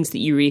things that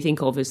you really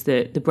think of as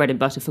the bread and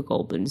butter for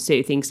Goldman.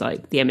 So things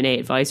like the M&A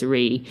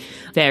advisory,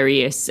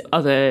 various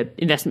other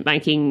investment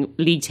banking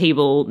league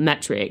table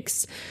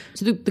metrics.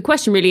 So the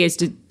question really is,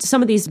 do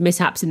some of these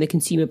mishaps in the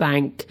consumer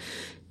bank,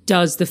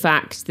 Does the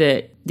fact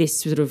that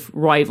this sort of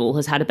rival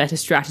has had a better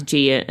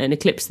strategy and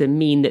eclipsed them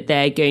mean that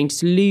they're going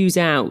to lose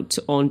out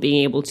on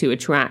being able to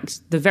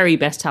attract the very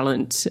best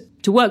talent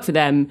to work for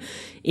them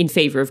in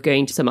favour of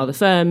going to some other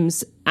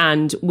firms?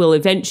 And will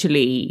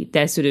eventually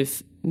their sort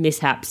of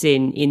mishaps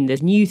in the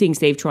new things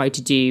they've tried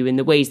to do and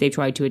the ways they've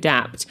tried to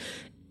adapt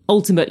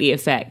ultimately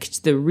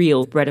affect the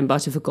real bread and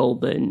butter for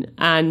Goldman?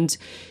 And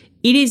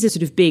it is a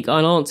sort of big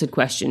unanswered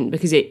question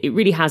because it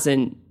really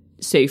hasn't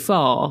so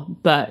far,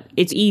 but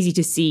it's easy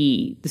to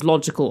see this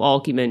logical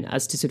argument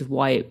as to sort of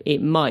why it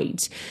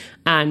might.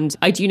 And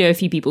I do know a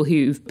few people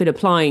who've been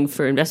applying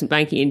for investment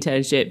banking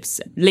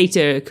internships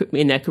later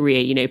in their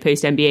career, you know,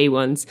 post-MBA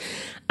ones,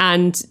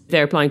 and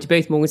they're applying to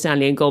both Morgan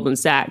Stanley and Goldman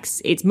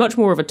Sachs. It's much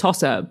more of a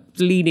toss-up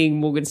leaning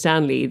Morgan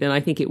Stanley than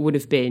I think it would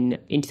have been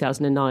in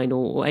 2009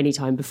 or any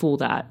time before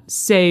that.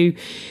 So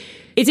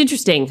it's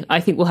interesting. I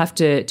think we'll have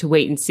to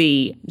wait and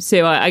see.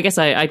 So I guess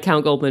I'd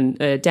count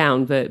Goldman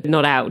down, but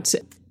not out.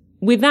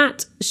 With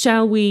that,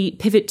 shall we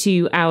pivot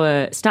to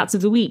our stats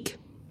of the week?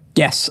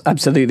 Yes,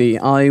 absolutely.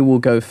 I will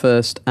go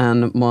first,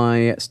 and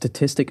my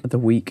statistic of the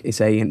week is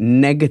a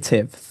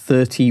negative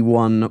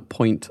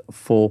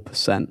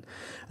 31.4%.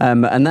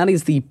 And that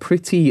is the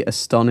pretty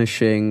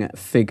astonishing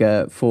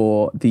figure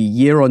for the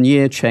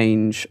year-on-year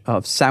change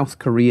of South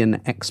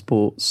Korean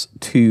exports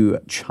to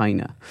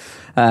China.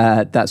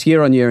 That's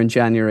year-on-year in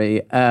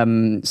January.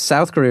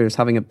 South Korea is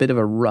having a bit of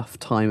a rough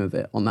time of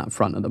it on that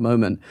front at the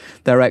moment.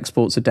 Their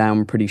exports are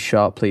down pretty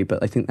sharply,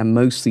 but I think they're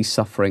mostly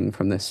suffering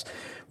from this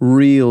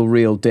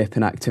real dip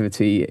in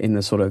activity in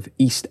the sort of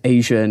East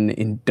Asian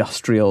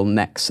industrial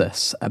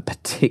nexus,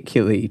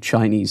 particularly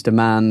Chinese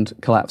demand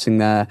collapsing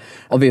there.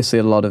 Obviously,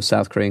 a lot of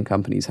South Korean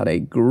companies had a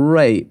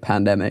great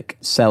pandemic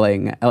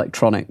selling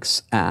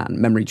electronics and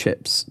memory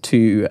chips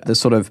to the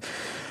sort of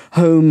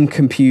home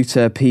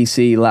computer,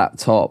 PC,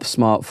 laptop,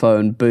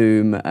 smartphone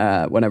boom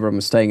when everyone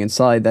was staying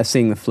inside. They're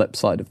seeing the flip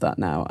side of that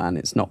now, and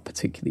it's not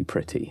particularly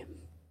pretty.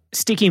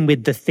 Sticking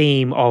with the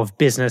theme of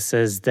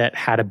businesses that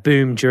had a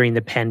boom during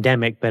the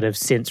pandemic but have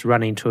since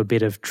run into a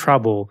bit of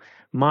trouble,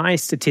 my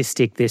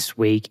statistic this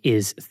week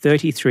is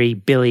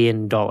 $33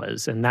 billion,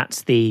 and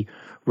that's the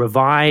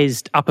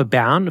revised upper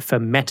bound for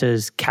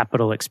Meta's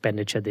capital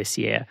expenditure this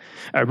year.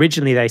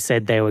 Originally, they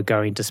said they were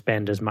going to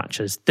spend as much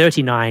as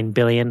 $39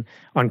 billion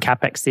on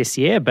capex this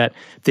year, but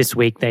this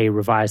week they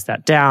revised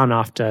that down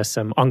after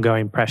some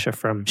ongoing pressure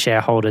from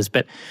shareholders.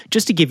 But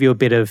just to give you a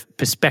bit of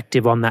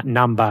perspective on that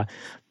number,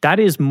 that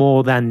is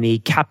more than the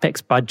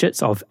capex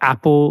budgets of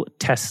Apple,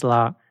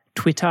 Tesla,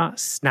 Twitter,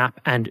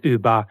 Snap, and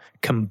Uber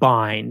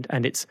combined,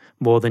 and it's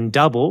more than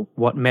double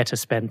what Meta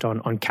spent on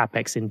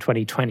capex in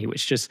 2020,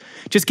 which just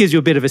gives you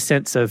a bit of a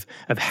sense of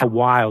how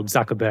wild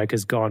Zuckerberg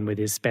has gone with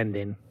his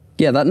spending.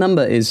 Yeah, that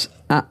number is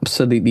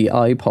absolutely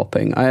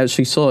eye-popping. I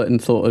actually saw it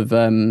and thought of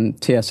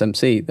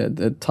TSMC,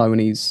 the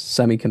Taiwanese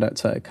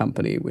semiconductor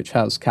company, which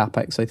has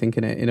capex, I think,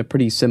 in a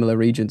pretty similar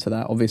region to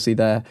that. Obviously,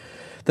 they're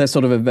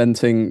sort of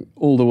inventing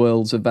all the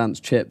world's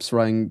advanced chips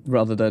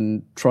rather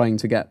than trying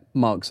to get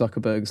Mark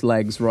Zuckerberg's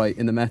legs right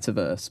in the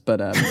metaverse. But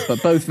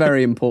both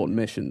very important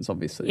missions,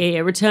 obviously. Yeah,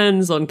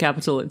 returns on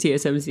capital at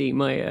TSMC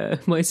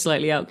might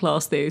slightly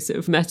outclass those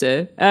of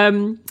Meta.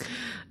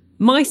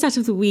 My stat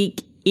of the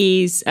week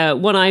is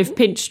one I've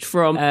pinched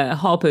from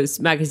Harper's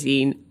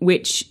Magazine,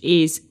 which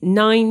is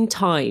 9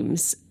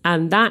 times.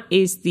 And that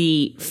is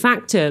the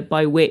factor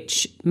by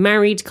which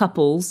married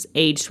couples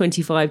aged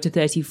 25 to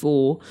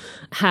 34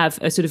 have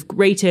a sort of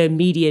greater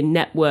median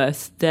net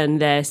worth than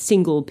their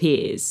single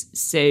peers.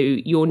 So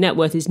your net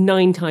worth is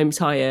 9 times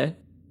higher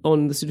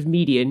on the sort of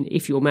median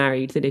if you're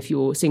married than if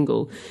you're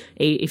single,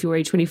 if you're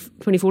aged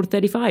 24 to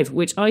 35,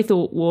 which I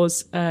thought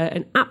was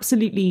an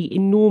absolutely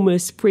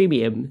enormous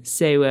premium.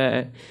 So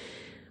I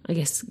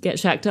guess get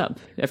shacked up,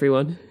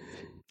 everyone.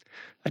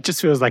 It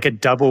just feels like a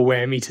double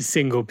whammy to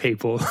single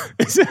people.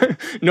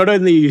 Not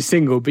only are you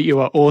single, but you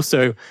are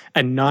also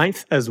a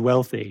ninth as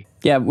wealthy.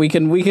 Yeah, we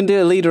can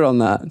do a leader on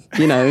that.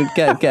 You know,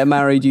 get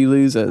married, you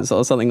losers,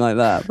 or something like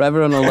that.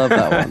 Everyone will love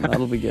that one.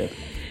 That'll be good.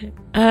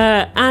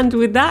 And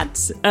with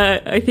that,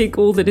 I think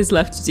all that is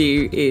left to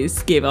do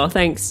is give our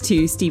thanks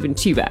to Stephen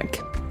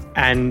Chubak.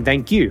 And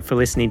thank you for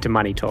listening to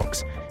Money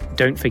Talks.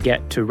 Don't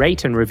forget to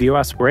rate and review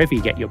us wherever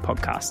you get your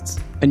podcasts.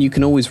 And you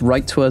can always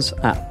write to us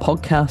at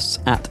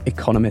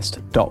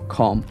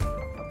podcasts@economist.com.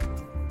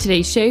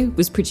 Today's show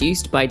was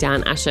produced by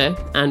Dan Asher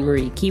and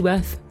Marie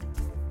Keyworth.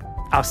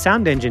 Our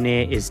sound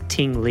engineer is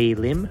Ting Lee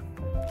Lim.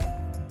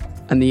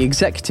 And the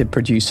executive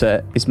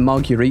producer is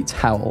Marguerite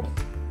Howell.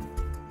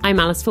 I'm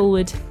Alice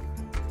Forward.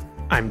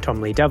 I'm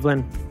Tom Lee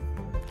Devlin.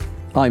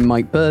 I'm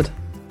Mike Bird.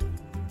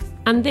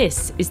 And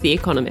this is The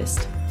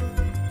Economist.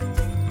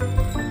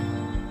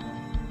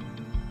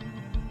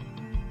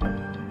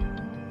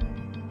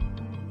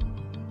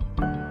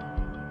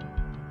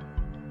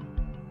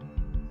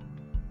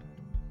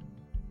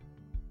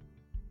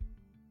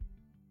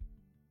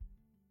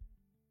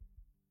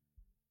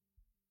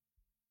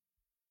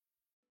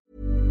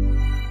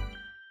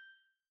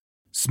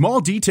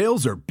 Small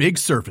details are big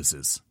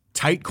surfaces.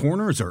 Tight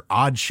corners are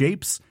odd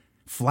shapes.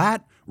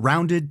 Flat,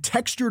 rounded,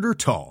 textured, or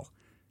tall.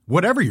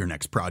 Whatever your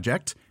next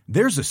project,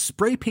 there's a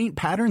spray paint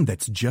pattern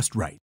that's just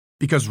right.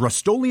 Because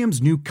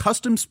Rust-Oleum's new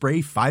Custom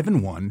Spray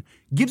 5-in-1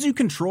 gives you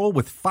control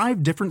with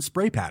 5 different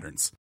spray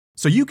patterns.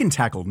 So you can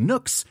tackle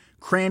nooks,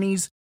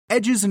 crannies,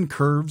 edges, and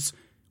curves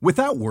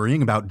without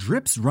worrying about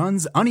drips,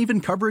 runs,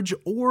 uneven coverage,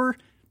 or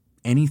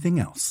anything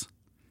else.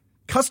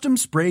 Custom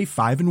Spray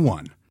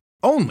 5-in-1.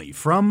 Only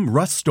from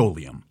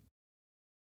Rust-Oleum.